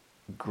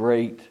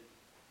great,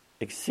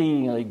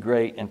 exceedingly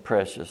great and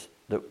precious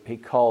that He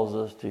calls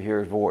us to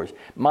hear His voice.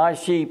 My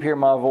sheep hear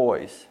my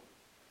voice.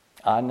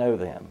 I know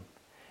them.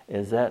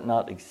 Is that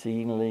not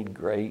exceedingly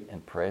great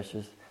and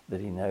precious that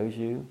He knows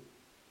you?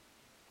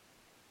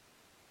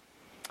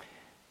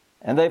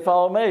 And they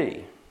follow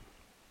me.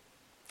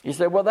 You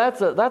say, well,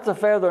 that's a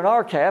feather in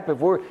our cap. If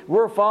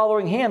we're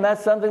following Him,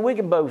 that's something we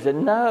can boast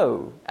in.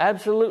 No,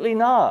 absolutely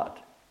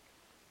not.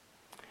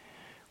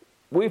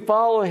 We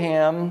follow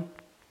Him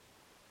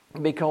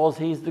because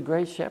He's the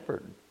great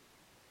shepherd.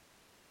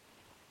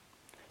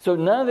 So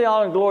none of the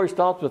honor and glory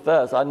stops with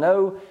us. I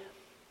know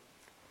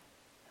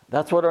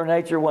that's what our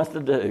nature wants to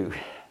do.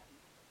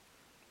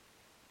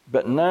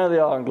 But none of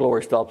the honor and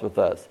glory stops with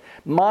us.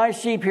 My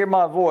sheep hear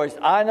my voice.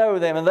 I know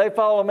them and they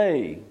follow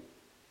me.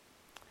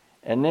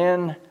 And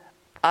then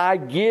I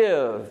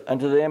give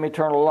unto them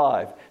eternal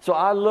life. So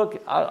I look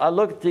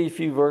at these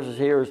few verses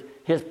here as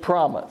His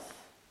promise.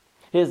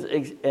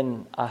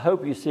 And I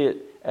hope you see it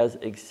as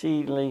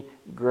exceedingly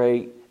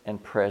great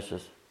and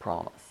precious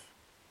promise.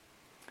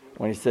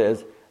 When He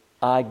says,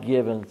 I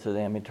give unto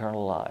them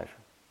eternal life.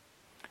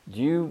 Do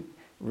you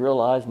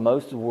realize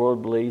most of the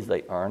world believes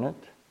they earn it?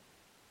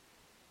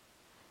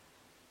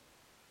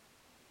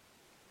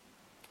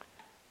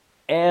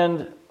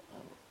 And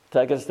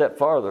take it a step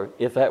farther.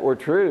 If that were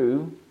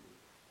true,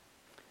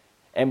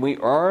 and we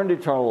earned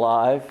eternal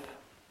life,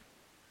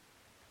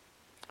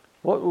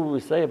 what would we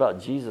say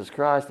about Jesus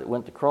Christ that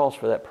went to the cross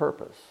for that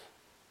purpose?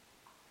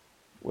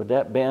 Would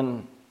that have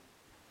been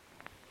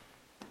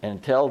an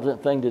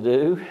intelligent thing to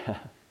do?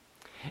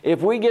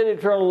 If we get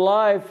eternal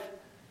life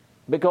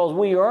because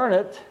we earn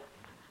it,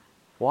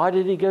 why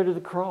did He go to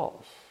the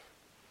cross?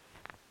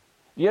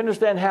 Do you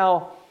understand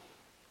how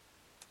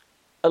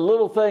a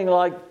little thing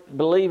like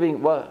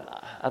believing,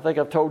 well, I think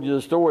I've told you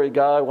the story. A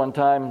guy one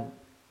time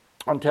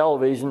on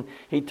television,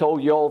 he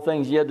told you all the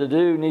things you had to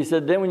do, and he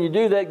said, then when you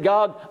do that,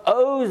 God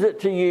owes it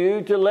to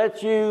you to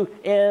let you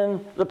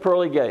in the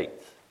pearly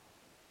gates.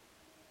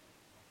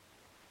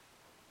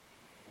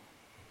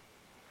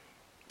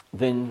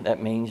 Then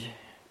that means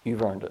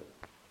you've earned it.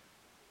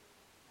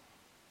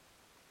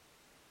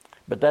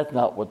 But that's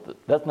not what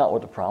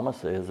the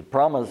promise is. The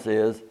promise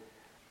is,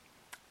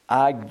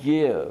 I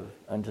give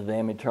unto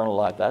them eternal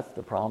life. That's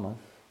the promise.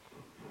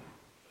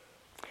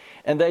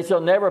 And they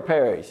shall never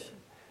perish.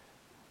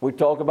 We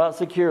talk about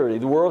security.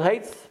 The world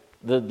hates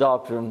the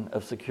doctrine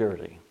of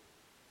security.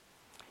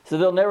 So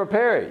they'll never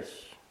perish.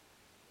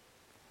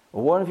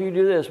 Well, what if you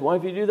do this? What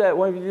if you do that?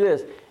 What if you do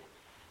this?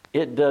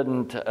 It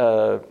doesn't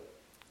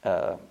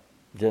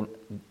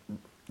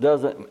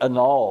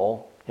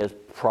annul His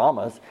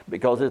promise,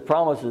 because His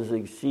promise is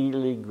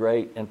exceedingly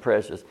great and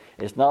precious.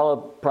 It's not a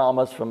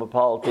promise from a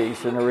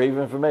politician or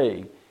even from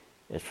me.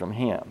 It's from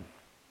Him.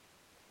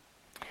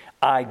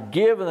 I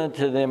give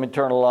unto them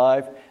eternal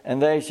life,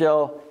 and they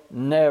shall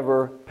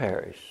never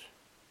perish.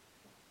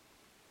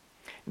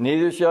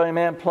 Neither shall any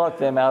man pluck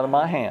them out of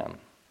my hand.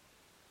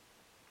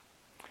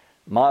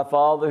 My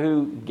Father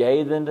who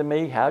gave them to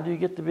me, how do you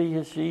get to be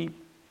His sheep?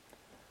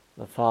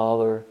 The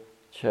Father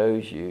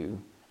chose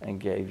you and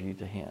gave you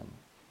to Him.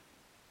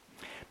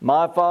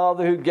 My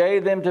Father who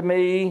gave them to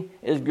me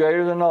is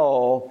greater than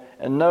all,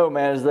 and no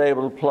man is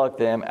able to pluck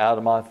them out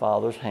of my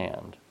Father's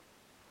hand.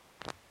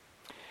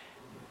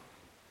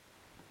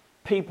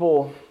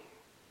 People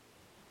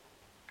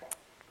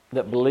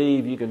that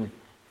believe you can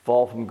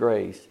fall from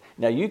grace.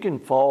 Now, you can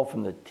fall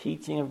from the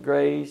teaching of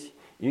grace.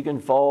 You can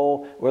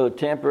fall, whether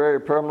temporary or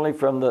permanently,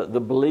 from the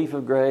belief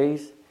of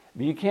grace.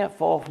 But you can't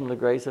fall from the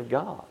grace of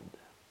God.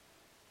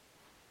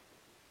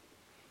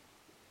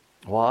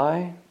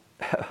 Why?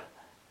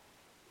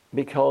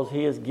 Because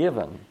He has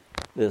given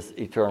this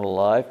eternal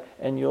life,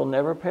 and you'll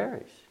never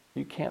perish.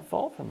 You can't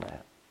fall from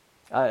that.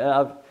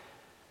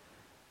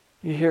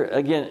 You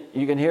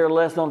can hear a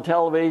lesson on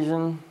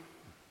television,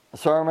 a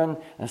sermon,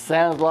 and it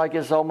sounds like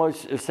it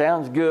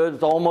sounds good.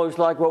 It's almost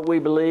like what we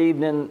believe.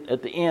 And then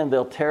at the end,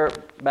 they'll tear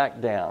it back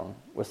down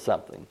with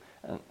something.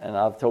 And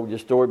I've told you a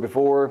story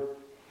before.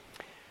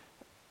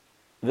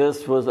 There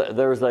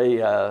was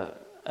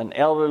an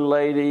elderly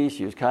lady.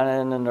 She was kind of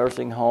in a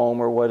nursing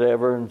home or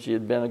whatever, and she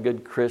had been a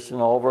good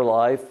Christian all of her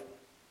life,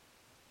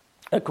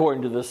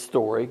 according to this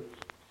story.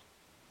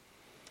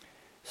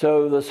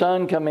 So the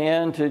son come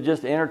in to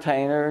just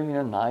entertain her,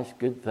 nice,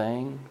 good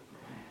thing.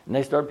 And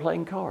they started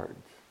playing cards.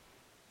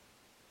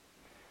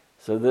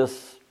 So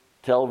this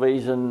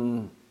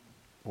television,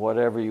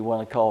 whatever you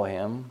want to call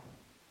him,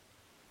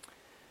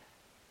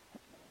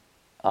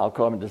 I'll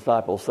call him a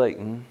disciple of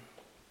Satan.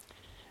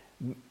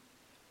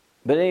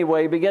 But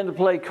anyway, he began to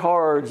play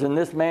cards, and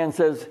this man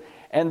says,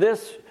 and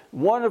this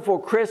wonderful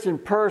Christian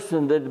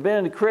person that had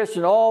been a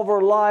Christian all of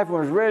her life and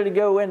was ready to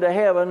go into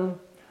heaven,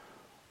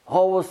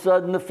 all of a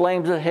sudden the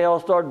flames of hell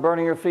started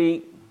burning her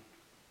feet,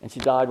 and she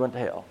died, went to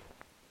hell.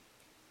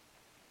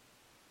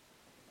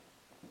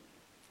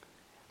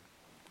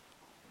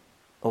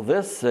 Well,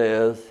 this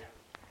says,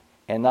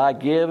 and I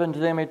give unto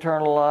them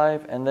eternal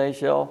life, and they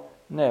shall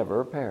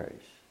never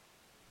perish.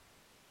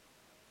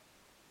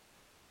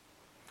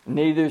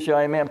 Neither shall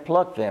any man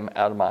pluck them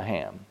out of my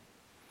hand.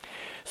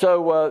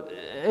 So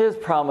His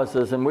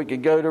promises, and we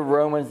could go to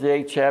Romans, the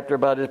 8th chapter,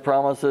 about His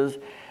promises.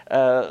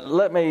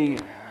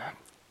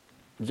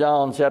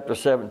 John chapter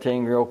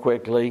 17 real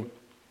quickly.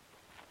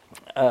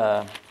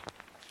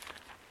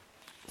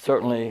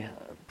 Certainly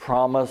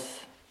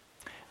promise.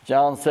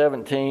 John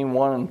 17,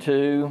 1 and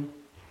 2.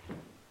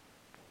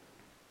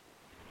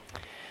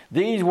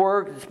 These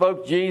words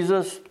spoke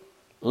Jesus,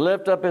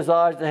 lift up His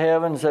eyes to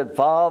heaven, and said,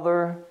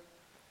 Father,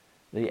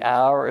 the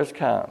hour is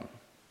come.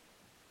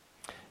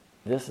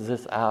 This is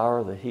this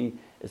hour that He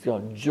is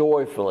going to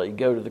joyfully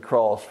go to the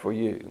cross for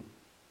you.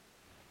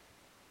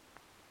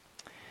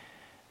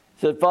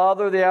 He said,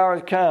 Father, the hour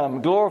is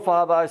come.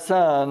 Glorify Thy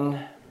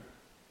Son,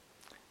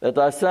 that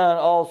Thy Son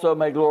also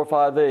may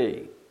glorify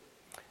Thee.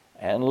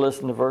 And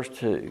listen to verse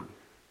 2.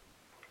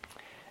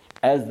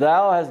 As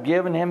Thou hast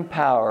given Him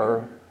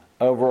power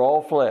over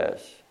all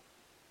flesh,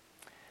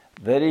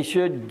 that He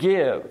should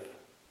give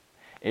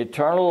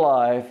eternal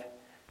life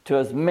to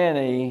as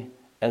many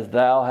as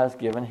Thou hast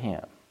given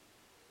Him.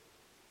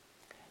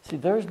 See,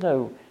 there's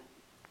no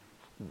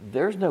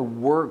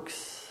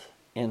works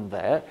in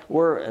that.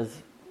 We're,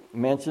 as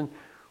mentioned,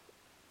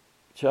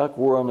 Chuck,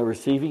 we're on the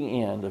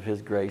receiving end of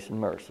His grace and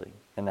mercy,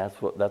 and that's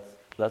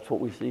what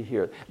we see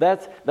here.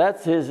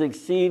 That's His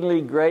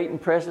exceedingly great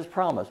and precious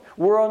promise.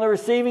 We're on the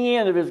receiving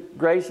end of His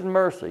grace and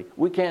mercy.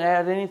 We can't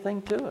add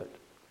anything to it.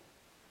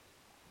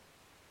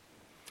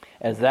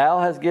 As Thou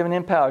hast given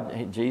Him power,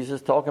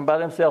 Jesus talking about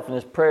Himself in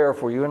His prayer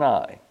for you and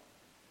I,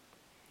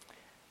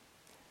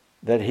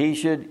 that He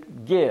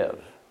should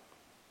give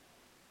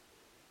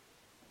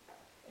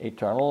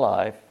eternal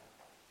life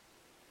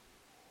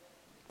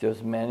to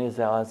as many as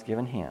Thou hast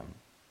given Him.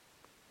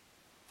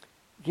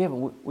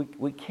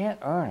 We can't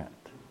earn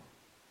it.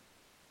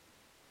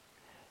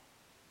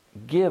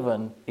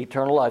 given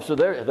eternal life. So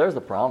there's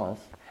a promise.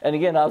 And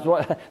again,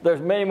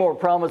 there's many more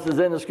promises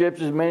in the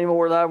Scriptures, many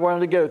more that I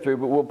wanted to go through,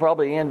 but we'll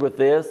probably end with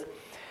this.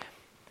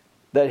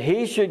 That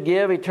he should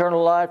give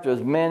eternal life to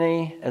as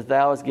many as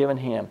thou hast given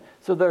him.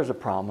 So there's a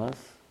promise.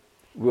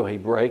 Will he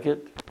break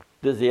it?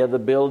 Does he have the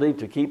ability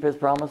to keep his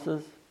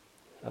promises?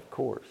 Of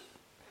course.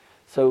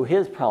 So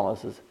his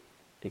promises,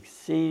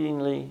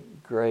 exceedingly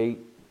great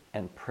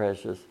and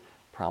precious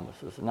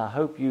promises. And I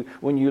hope you,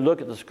 when you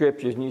look at the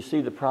Scriptures and you see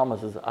the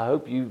promises, I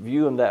hope you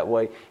view them that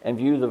way and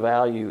view the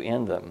value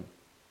in them.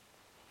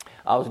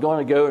 I was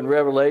going to go in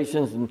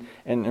Revelations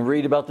and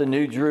read about the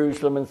New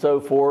Jerusalem and so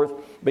forth,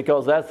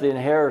 because that's the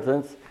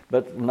inheritance,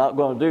 but I'm not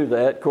going to do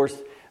that. Of course,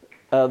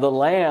 the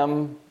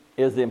Lamb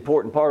is the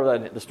important part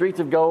of that. The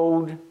streets of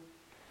gold,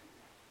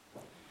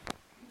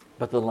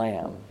 but the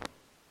Lamb,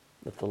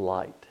 that's the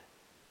light.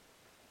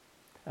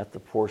 That's the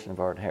portion of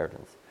our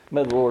inheritance.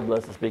 May the Lord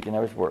bless the speaking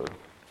of His word.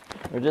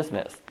 We're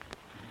dismissed.